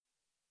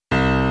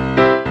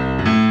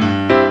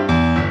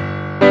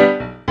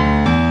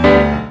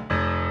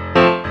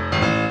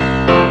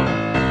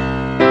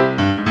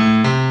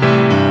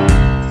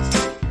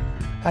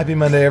Happy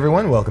Monday,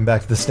 everyone. Welcome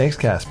back to the Snakes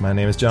Cast. My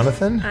name is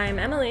Jonathan. I'm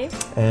Emily.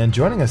 And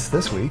joining us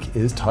this week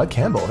is Todd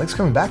Campbell. Thanks for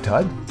coming back,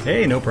 Todd.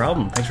 Hey, no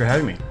problem. Thanks for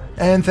having me.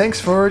 And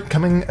thanks for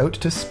coming out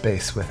to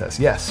space with us.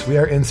 Yes, we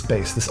are in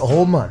space this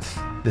whole month.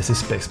 This is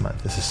Space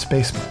Month. This is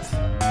Space Month.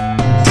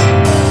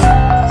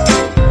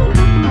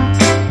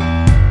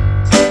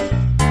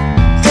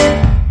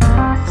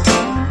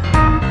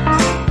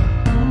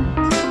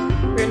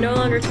 We're no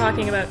longer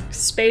talking about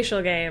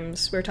spatial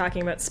games. We're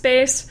talking about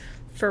space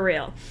for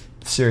real.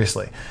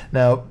 Seriously.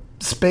 Now,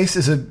 space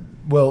is here's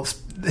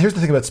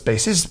the thing about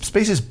space.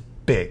 Space is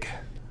big.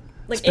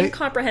 Like,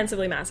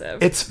 incomprehensibly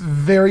massive. It's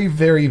very,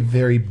 very,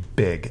 very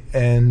big.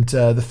 And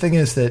the thing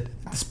is that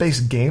space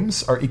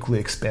games are equally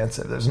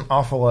expansive. There's an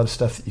awful lot of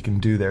stuff that you can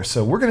do there.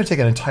 So we're going to take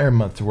an entire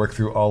month to work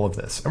through all of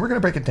this. And we're going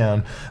to break it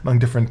down among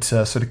different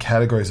sort of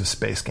categories of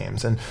space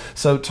games. And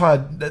so,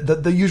 Todd,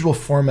 the usual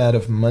format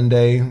of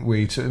Monday,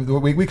 we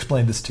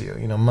explained this to you.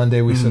 You know,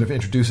 Monday we sort of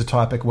introduce a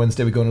topic.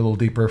 Wednesday we go in a little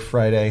deeper.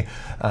 Friday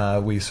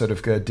we sort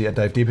of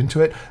dive deep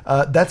into it.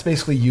 That's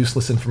basically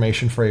useless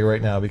information for you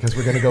right now because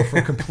we're going to go for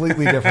a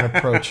completely different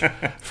approach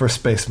for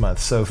Space Month.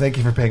 So thank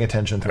you for paying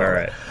attention to all it.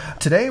 Right.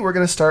 Today we're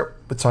going to start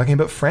with talking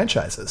about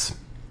franchises.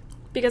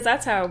 Because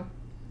that's how,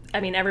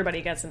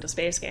 everybody gets into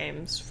space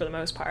games for the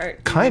most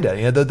part. Kinda.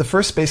 Yeah, the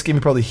first space game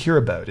you probably hear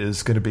about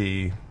is going to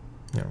be,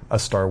 a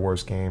Star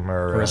Wars game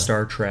or a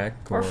Star Trek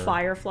or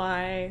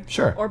Firefly,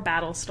 sure, or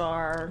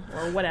Battlestar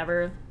or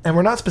whatever. And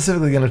we're not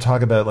specifically going to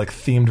talk about like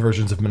themed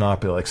versions of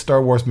Monopoly. Like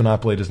Star Wars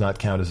Monopoly does not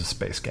count as a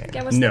space game.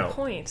 Yeah, what's the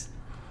point?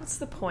 What's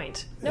the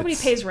point? Nobody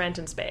pays rent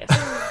in space.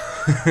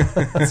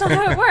 That's not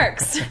how it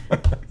works.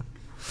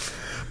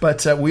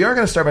 But we are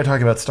going to start by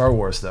talking about Star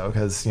Wars, though,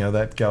 because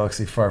that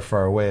galaxy far,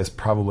 far away is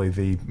probably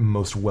the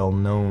most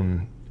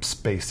well-known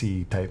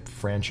spacey type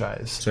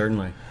franchise.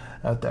 Certainly.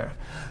 Out there.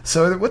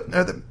 So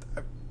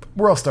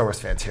we're all Star Wars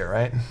fans here,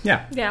 right?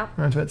 Yeah.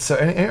 So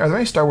are there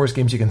any Star Wars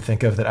games you can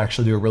think of that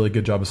actually do a really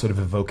good job of sort of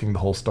evoking the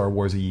whole Star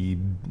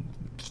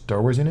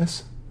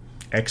Warsiness?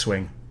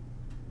 X-Wing.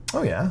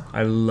 Oh, yeah?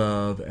 I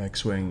love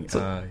X-Wing.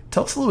 So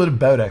tell us a little bit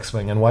about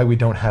X-Wing and why we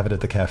don't have it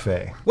at the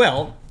cafe.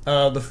 Well,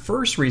 the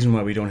first reason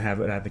why we don't have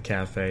it at the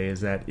cafe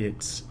is that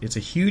it's a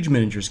huge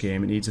miniatures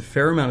game. It needs a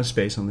fair amount of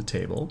space on the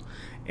table.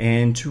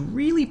 And to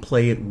really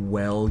play it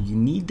well, you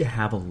need to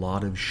have a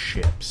lot of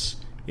ships.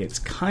 It's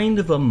kind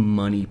of a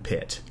money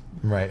pit.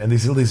 Right, and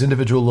these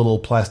individual little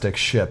plastic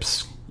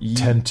ships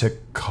tend to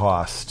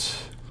cost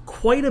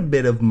quite a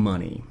bit of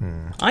money.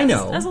 I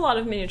know. As a lot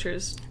of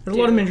miniatures do. A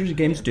lot of miniatures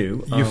games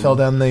do. You fell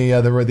down the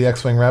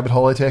X-Wing rabbit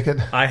hole, I take it?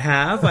 I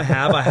have. I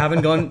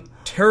haven't gone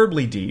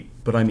terribly deep,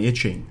 but I'm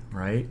itching,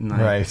 right? And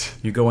right.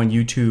 You go on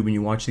YouTube and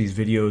you watch these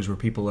videos where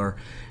people are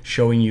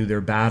showing you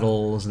their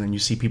battles, and then you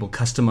see people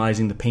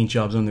customizing the paint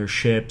jobs on their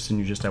ships, and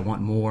you're just, I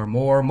want more.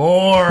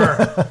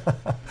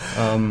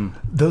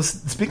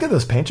 Speaking of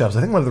those paint jobs,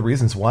 I think one of the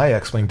reasons why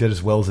X-Wing did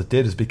as well as it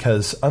did is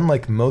because,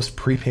 unlike most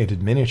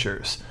pre-painted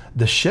miniatures,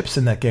 the ships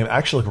in that game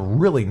actually look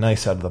really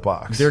nice out of the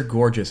box. They're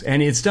gorgeous.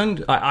 And it's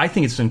done, I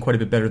think it's done quite a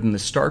bit better than the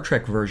Star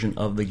Trek version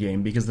of the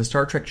game, because the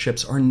Star Trek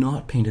ships are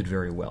not painted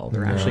very well.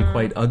 They're actually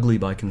quite ugly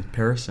by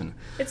comparison.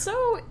 That's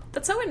so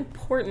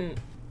important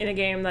in a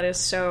game that is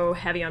so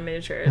heavy on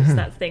miniatures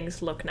that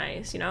things look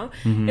nice,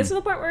 It's to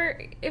the point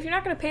where if you're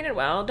not going to paint it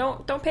well,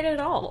 don't paint it at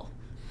all.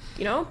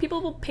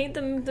 People will paint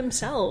them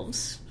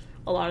themselves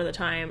a lot of the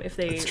time if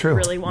they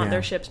really want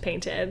their ships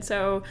painted.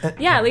 So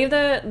leave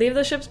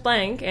the ships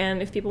blank,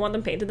 and if people want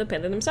them painted, they'll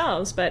paint them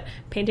themselves. But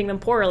painting them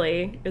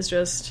poorly is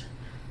just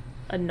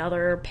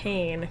another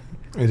pain.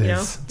 It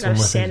is. You gotta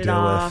sand it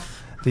off.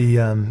 The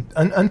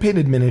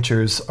unpainted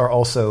miniatures are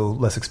also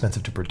less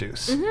expensive to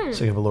produce, so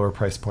you have a lower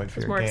price point for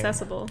your game. It's more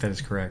accessible. That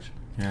is correct.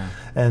 Yeah.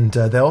 And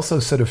they also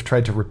sort of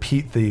tried to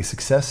repeat the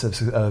success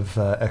of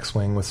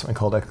X-Wing with something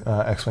called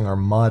X-Wing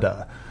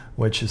Armada,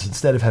 which is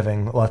instead of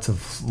having lots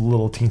of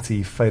little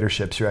teensy fighter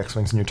ships, your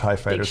X-Wings and your TIE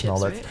fighters ships, and all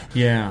that. Right?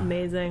 Yeah.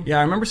 Amazing. Yeah,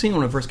 I remember seeing it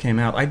when it first came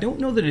out. I don't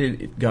know that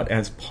it got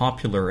as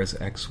popular as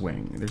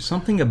X-Wing. There's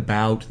something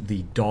about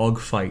the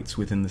dogfights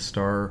within the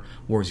Star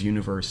Wars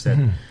universe that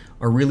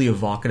are really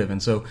evocative.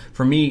 And so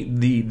for me,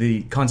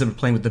 the concept of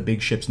playing with the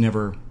big ships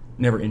never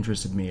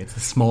interested me. It's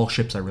the small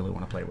ships I really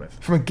want to play with.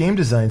 From a game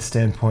design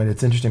standpoint,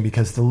 it's interesting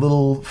because the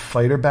little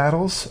fighter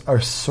battles are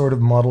sort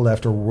of modeled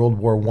after World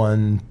War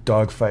I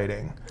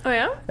dogfighting. Oh,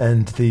 yeah?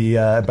 And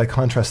by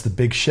contrast, the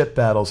big ship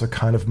battles are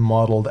kind of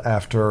modeled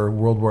after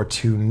World War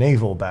II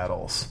naval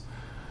battles.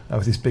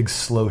 With these big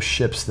slow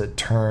ships that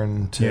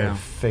turn to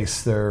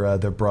face their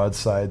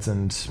broadsides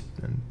and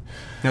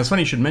Now, it's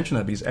funny you should mention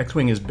that because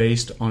X-Wing is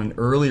based on an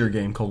earlier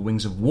game called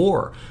Wings of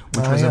War,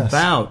 which was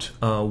about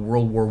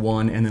World War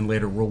I and then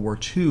later World War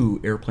II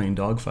airplane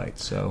dogfights.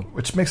 So,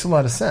 which makes a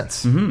lot of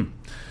sense.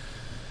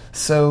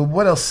 So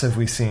what else have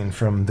we seen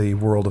from the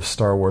world of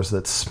Star Wars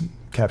that's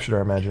captured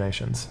our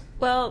imaginations?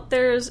 Well,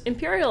 there's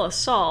Imperial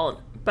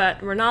Assault,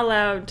 but we're not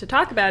allowed to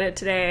talk about it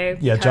today.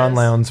 Yeah, John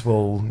Lowndes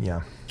will,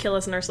 kill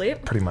us in our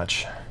sleep, pretty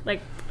much.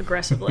 like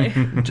aggressively.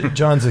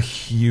 John's a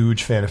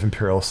huge fan of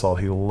Imperial Assault.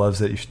 He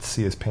loves it. You should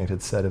see his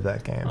painted set of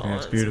that game. Yeah,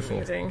 it's beautiful.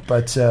 Amazing.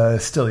 But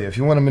still, if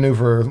you want to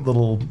maneuver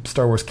little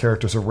Star Wars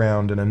characters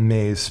around in a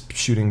maze,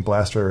 shooting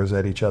blasters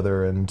at each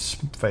other and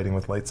fighting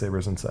with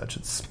lightsabers and such,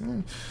 it's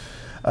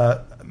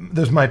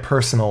there's my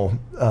personal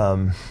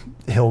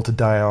hill to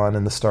die on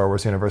in the Star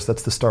Wars universe.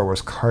 That's the Star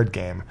Wars card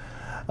game.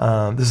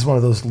 This is one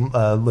of those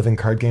living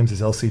card games,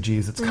 these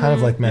LCGs. It's kind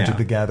of like Magic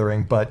the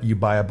Gathering, but you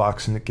buy a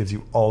box and it gives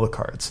you all the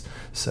cards.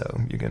 So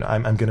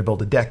I'm going to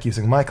build a deck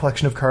using my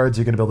collection of cards.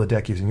 You're going to build a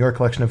deck using your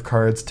collection of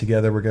cards.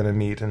 Together we're going to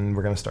meet and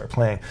we're going to start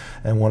playing.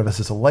 And one of us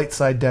has a light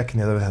side deck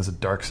and the other has a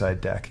dark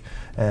side deck.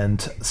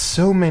 And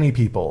so many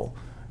people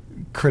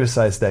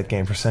criticized that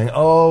game for saying,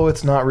 "Oh,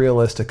 it's not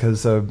realistic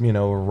because a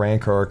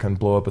Rancor can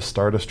blow up a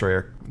Star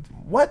Destroyer."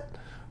 What?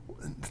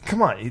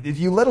 Come on! If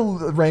you let a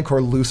Rancor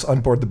loose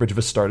on board the bridge of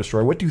a Star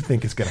Destroyer, what do you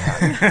think is going to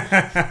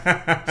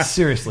happen?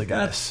 Seriously,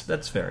 guys.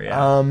 That's fair.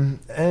 Yeah.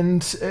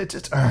 And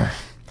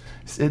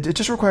it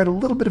just required a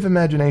little bit of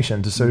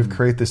imagination to sort of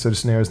create this sort of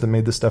scenarios that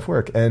made this stuff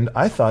work. And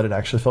I thought it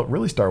actually felt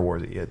really Star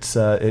Warsy.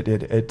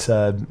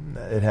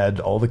 It had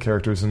all the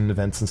characters and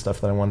events and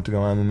stuff that I wanted to go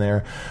on in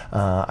there.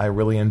 I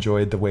really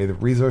enjoyed the way the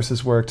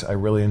resources worked. I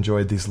really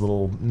enjoyed these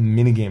little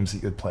mini games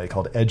that you would play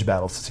called edge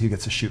battles. So you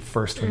get to shoot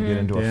first when you get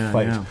into a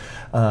fight.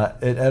 Yeah.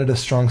 It added a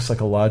strong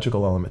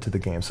psychological element to the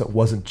game. So it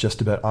wasn't just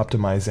about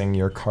optimizing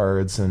your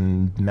cards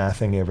and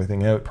mathing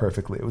everything out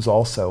perfectly. It was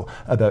also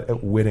about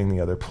outwitting the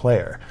other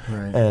player.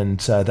 Right.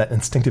 And that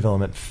instinctive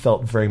element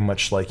felt very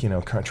much like, kind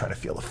of trying to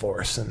feel the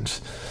Force.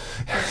 And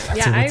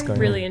I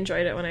really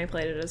enjoyed it when I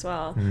played it as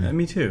well.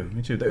 Me too.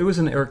 It was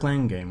an Eric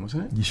Lang game,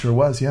 wasn't it? You sure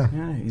was, yeah.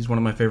 Yeah, he's one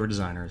of my favorite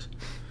designers.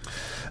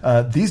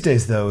 These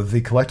days, though,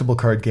 the collectible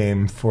card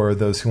game for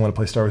those who want to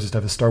play Star Wars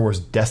stuff is Star Wars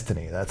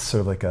Destiny. That's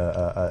sort of like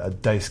a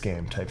dice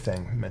game type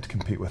thing, meant to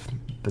compete with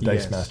the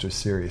Dice Masters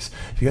series.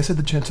 Have you guys had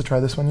the chance to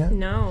try this one yet?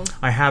 No.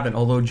 I haven't,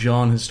 although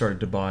John has started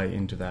to buy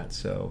into that,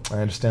 so... I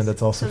understand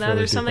that's also so now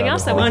there's something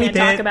else that we can't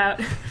talk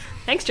about.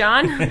 Thanks,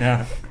 John.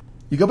 Yeah.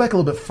 You go back a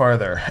little bit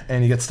farther,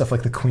 and you get stuff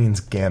like the Queen's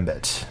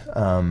Gambit.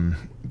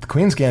 The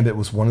Queen's Gambit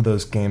was one of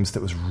those games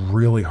that was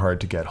really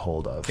hard to get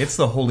hold of. It's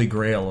the holy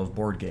grail of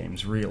board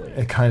games, really.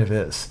 It kind of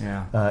is.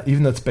 Yeah.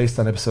 Even though it's based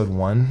on Episode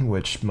 1,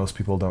 which most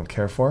people don't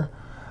care for.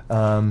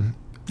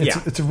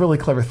 It's a really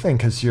clever thing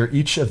because you're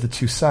each of the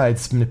two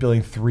sides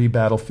manipulating 3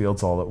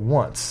 battlefields all at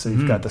once. So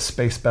you've got the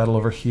space battle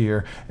over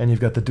here, and you've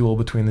got the duel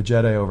between the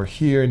Jedi over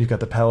here, and you've got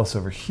the palace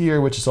over here,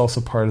 which is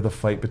also part of the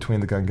fight between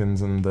the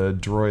Gungans and the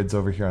droids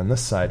over here on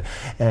this side.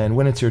 And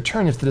when it's your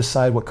turn, you have to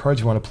decide what cards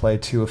you want to play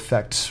to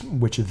affect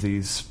which of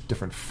these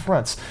different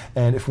fronts.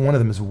 And if one of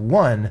them is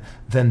won,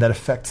 then that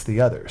affects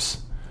the others.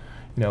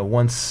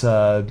 Once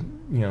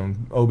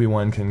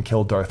Obi-Wan can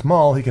kill Darth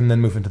Maul, he can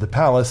then move into the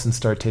palace and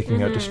start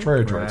taking out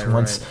destroyer droids.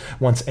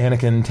 Once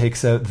Anakin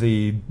takes out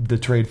the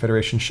Trade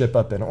Federation ship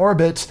up in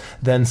orbit,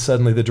 then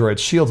suddenly the droid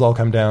shields all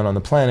come down on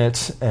the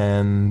planet,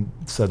 and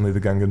suddenly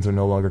the Gungans are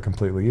no longer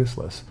completely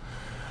useless.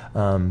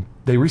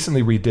 They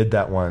recently redid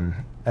that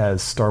one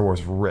as Star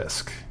Wars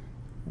Risk,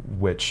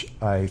 which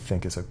I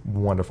think is a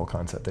wonderful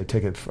concept. They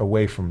take it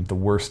away from the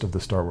worst of the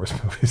Star Wars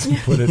movies and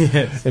put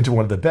it into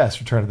one of the best,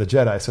 Return of the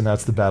Jedi. So now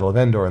it's the Battle of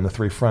Endor, and the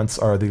 3 fronts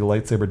are the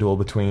lightsaber duel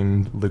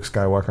between Luke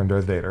Skywalker and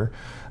Darth Vader,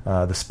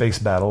 the space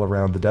battle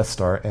around the Death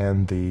Star,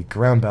 and the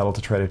ground battle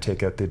to try to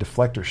take out the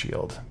deflector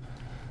shield.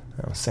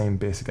 Same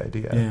basic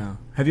idea. Yeah.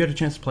 Have you had a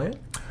chance to play it?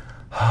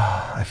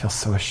 I feel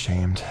so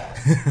ashamed.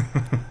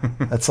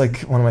 That's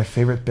like one of my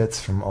favorite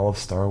bits from all of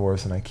Star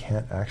Wars, and I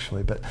can't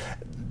actually... But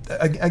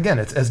again,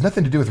 it has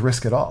nothing to do with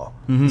Risk at all.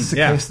 This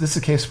is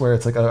a case where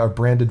it's like a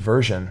branded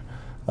version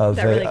of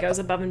that really goes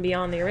above and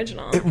beyond the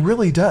original. It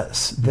really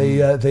does.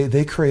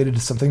 They created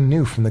something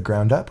new from the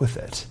ground up with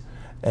it,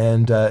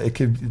 and it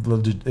could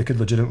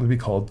legitimately be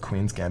called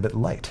Queen's Gambit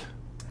Light.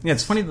 Yeah,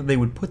 it's funny that they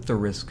would put the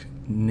Risk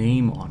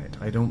name on it.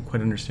 I don't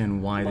quite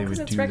understand why they would do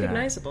that. Because it's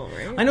recognizable,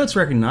 right? I know it's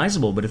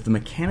recognizable, but if the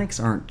mechanics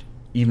aren't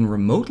even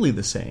remotely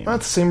the same... Well,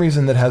 it's the same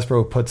reason that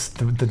Hasbro puts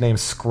the name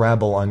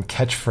Scrabble on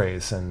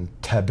Catchphrase and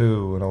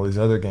Taboo and all these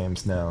other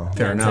games now.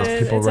 Fair enough.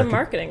 It's a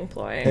marketing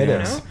ploy. It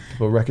is.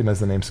 People recognize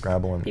the name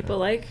Scrabble. And people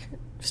like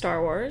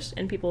Star Wars,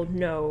 and people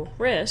know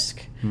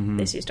Risk.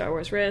 They see Star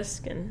Wars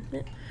Risk,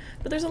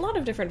 but there's a lot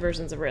of different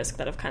versions of Risk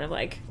that have kind of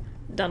like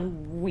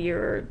done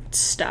weird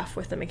stuff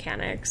with the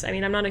mechanics. I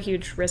mean, I'm not a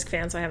huge Risk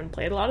fan, so I haven't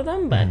played a lot of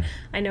them, but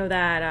I know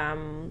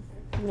that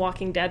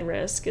Walking Dead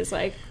Risk is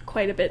like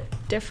quite a bit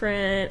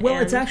different. Well,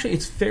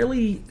 it's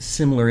fairly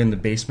similar in the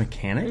base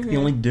mechanic. The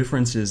only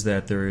difference is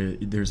that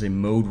there's a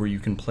mode where you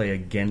can play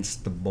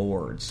against the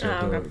board,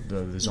 so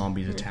the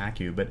zombies attack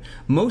you. But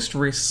most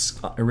risks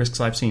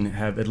I've seen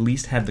have at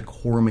least had the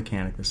core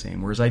mechanic the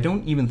same, whereas I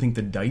don't even think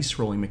the dice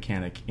rolling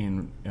mechanic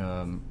in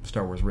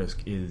Star Wars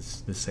Risk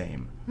is the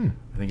same.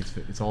 I think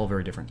it's all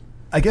very different.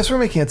 I guess we're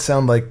making it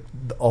sound like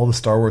all the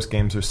Star Wars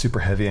games are super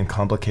heavy and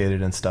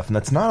complicated and stuff, and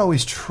that's not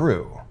always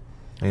true.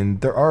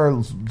 And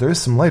there's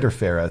some lighter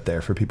fare out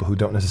there for people who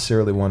don't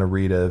necessarily want to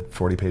read a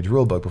 40-page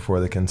rulebook before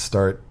they can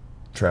start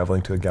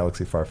traveling to a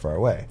galaxy far, far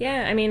away.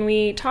 Yeah, I mean,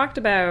 we talked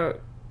about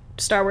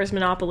Star Wars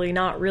Monopoly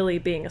not really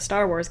being a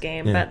Star Wars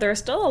game, but there are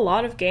still a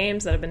lot of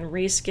games that have been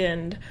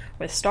reskinned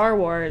with Star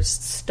Wars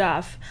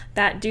stuff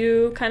that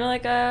do kind of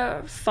like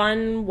a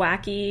fun,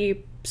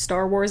 wacky,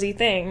 Star Wars-y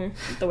thing,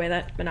 the way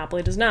that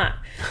Monopoly does not.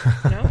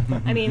 You know?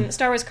 I mean,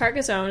 Star Wars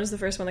Carcassonne is the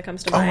first one that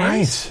comes to mind. Oh,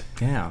 right.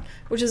 Yeah.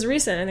 Which is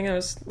recent. I think it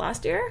was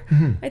last year,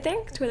 I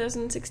think,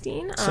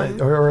 2016.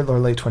 Or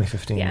late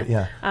 2015, yeah. But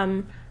yeah.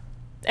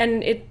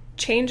 And it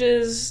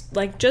changes,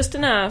 like, just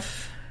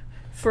enough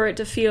for it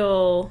to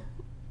feel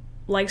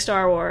like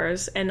Star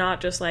Wars and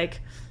not just, like,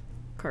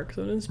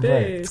 Carcassonne in space.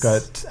 Right. It's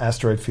got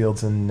asteroid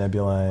fields and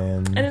nebulae.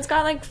 And it's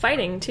got, like,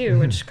 fighting, too,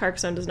 which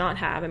Carcassonne does not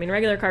have. I mean,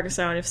 regular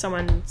Carcassonne, if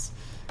someone's...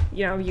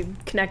 You know, you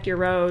connect your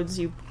roads,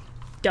 you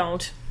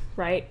don't,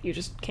 right? You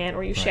just can't,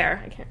 or you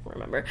share. I can't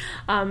remember.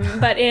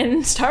 But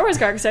in Star Wars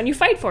Carcassonne, you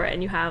fight for it,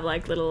 and you have,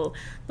 like, little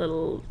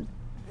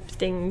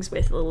things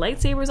with little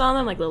lightsabers on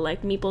them, like little,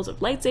 like, meeples of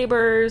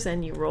lightsabers,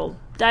 and you roll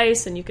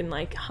dice, and you can,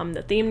 like, hum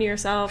the theme to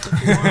yourself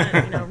if you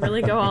want, you know,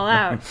 really go all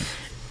out.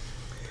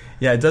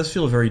 Yeah, it does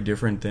feel very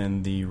different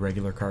than the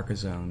regular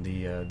Carcassonne.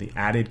 The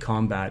added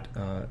combat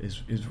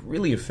is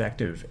really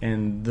effective,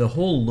 and the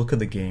whole look of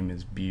the game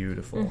is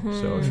beautiful.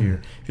 So if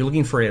you're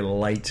looking for a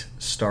light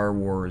Star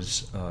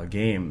Wars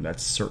game,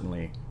 that's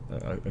certainly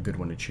a good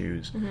one to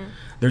choose.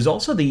 There's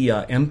also the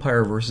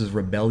Empire versus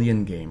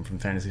Rebellion game from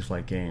Fantasy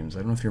Flight Games. I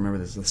don't know if you remember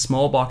this. It's a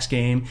small box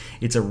game.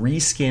 It's a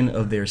reskin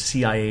of their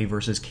CIA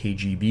versus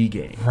KGB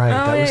game. Right,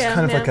 that was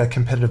kind of like a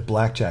competitive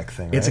blackjack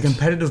thing, right? It's a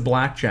competitive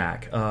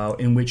blackjack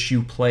in which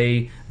you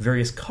play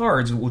various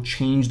cards that will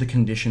change the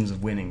conditions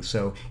of winning.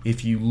 So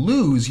if you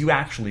lose, you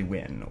actually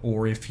win.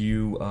 Or if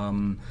you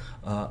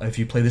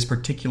play this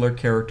particular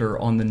character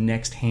on the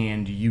next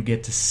hand, you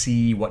get to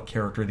see what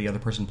character the other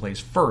person plays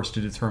first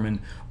to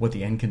determine what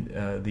the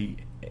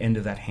end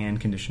of that hand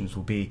conditions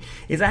will be.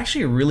 It's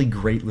actually a really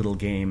great little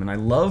game, and I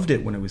loved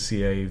it when it was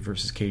CIA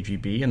versus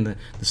KGB, and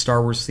the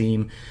Star Wars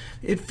theme,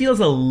 it feels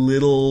a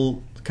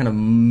little kind of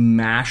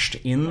mashed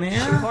in there.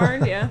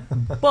 Shoehorned, yeah.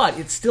 But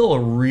it's still a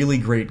really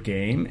great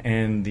game,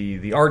 and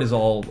the art is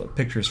all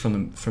pictures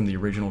from the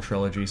original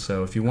trilogy,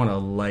 so if you want a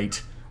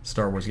light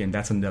Star Wars game,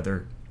 that's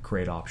another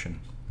great option.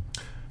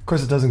 Of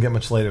course, it doesn't get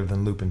much later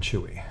than Loop and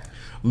Chewie.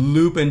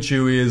 Loop and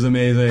Chewie is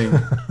amazing.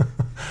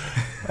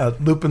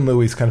 Loop and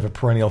Louie is kind of a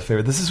perennial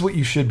favorite. This is what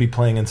you should be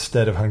playing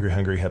instead of Hungry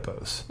Hungry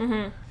Hippos,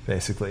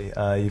 basically.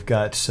 You've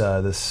got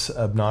this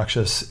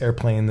obnoxious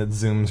airplane that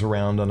zooms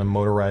around on a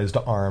motorized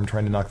arm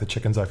trying to knock the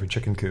chickens off your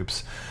chicken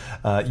coops.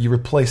 You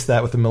replace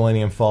that with the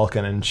Millennium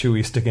Falcon and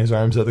Chewie sticking his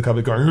arms out the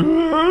cockpit going...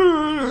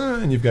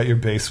 And you've got your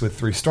base with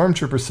 3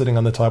 stormtroopers sitting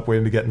on the top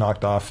waiting to get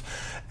knocked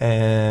off.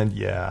 And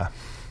yeah...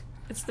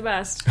 It's the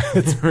best.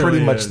 It's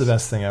pretty much the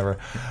best thing ever.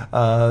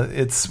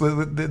 It's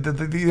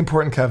the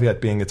important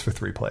caveat being it's for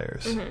 3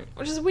 players,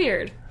 which is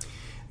weird.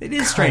 It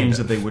is strange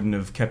that they wouldn't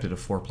have kept it a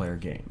 4-player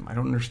game. I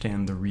don't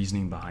understand the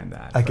reasoning behind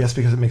that. I guess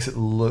because it makes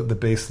the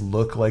base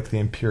look like the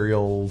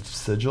Imperial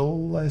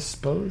sigil, I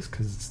suppose,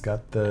 because it's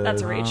got the...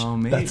 That's a reach. Oh,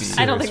 maybe.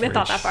 I don't think they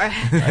thought that far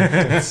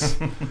ahead.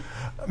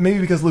 Maybe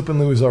because Loop and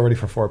Lou is already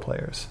for 4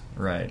 players.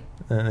 Right.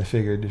 And I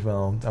figured,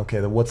 well,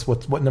 okay,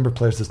 what number of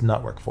players does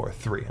not work for?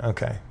 3.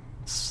 Okay.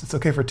 It's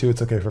okay for 2,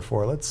 it's okay for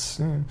 4.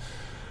 Let's...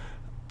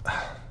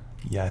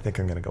 Yeah, I think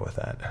I'm going to go with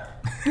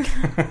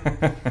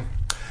that.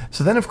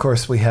 So then, of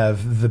course, we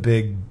have the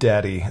big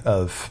daddy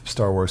of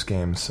Star Wars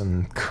games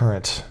and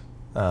current...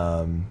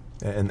 in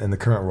the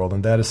current world,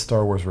 and that is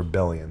Star Wars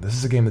Rebellion. This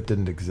is a game that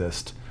didn't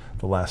exist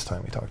the last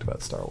time we talked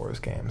about Star Wars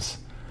games.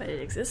 But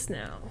it exists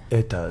now.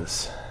 It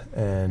does.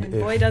 And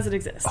boy, does it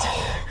exist.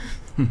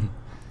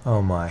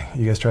 Oh my.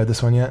 You guys tried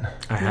this one yet?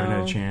 I haven't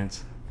had a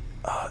chance.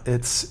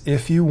 It's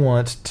if you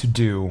want to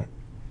do,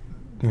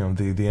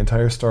 the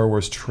entire Star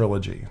Wars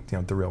trilogy,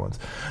 the real ones,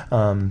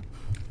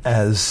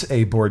 as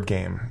a board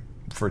game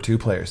for 2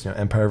 players,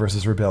 Empire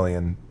versus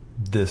Rebellion,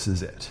 this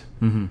is it.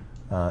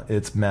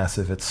 It's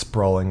massive, it's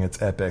sprawling, it's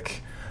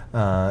epic.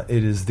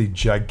 It is the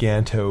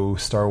giganto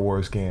Star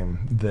Wars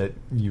game that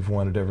you've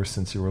wanted ever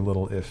since you were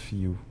little, if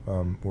you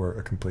were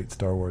a complete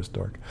Star Wars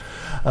dork.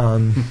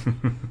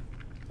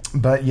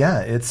 But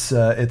yeah, it's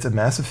a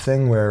massive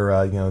thing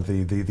where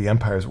the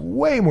Empire is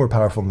way more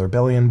powerful than the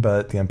Rebellion,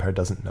 but the Empire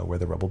doesn't know where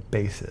the Rebel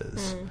base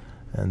is,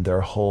 and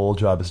their whole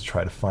job is to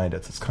try to find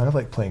it. So it's kind of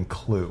like playing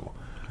Clue,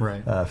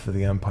 right? For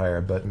the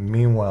Empire, but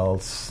meanwhile,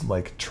 it's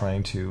like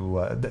trying to.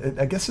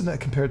 I guess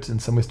compared in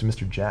some ways to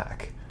Mr.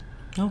 Jack.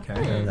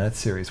 Okay. In that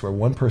series, where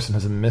one person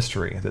has a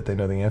mystery that they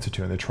know the answer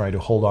to, and they're trying to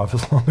hold off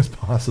as long as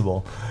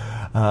possible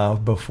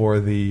before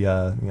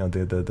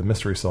the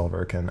mystery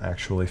solver can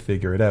actually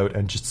figure it out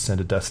and just send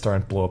a Death Star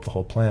and blow up the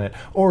whole planet,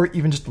 or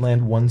even just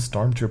land one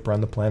stormtrooper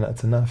on the planet.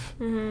 That's enough.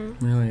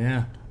 Really,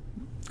 yeah,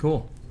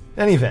 cool.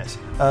 In any event,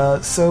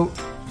 so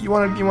you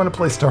want to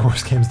play Star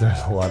Wars games?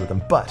 There's a lot of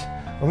them, but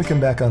when we come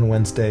back on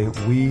Wednesday,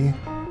 we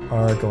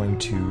are going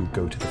to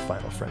go to the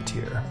Final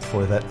Frontier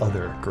for that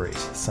other great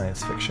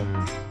science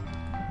fiction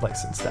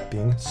license, that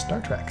being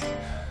Star Trek.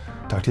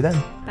 Talk to you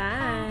then.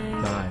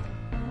 Bye. Bye.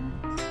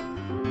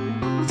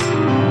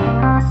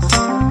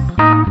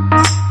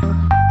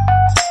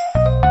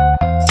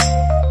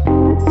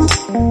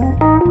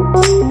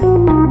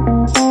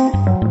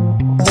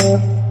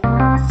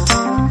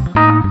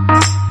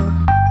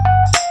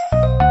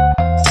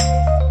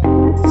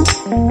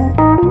 Thank you.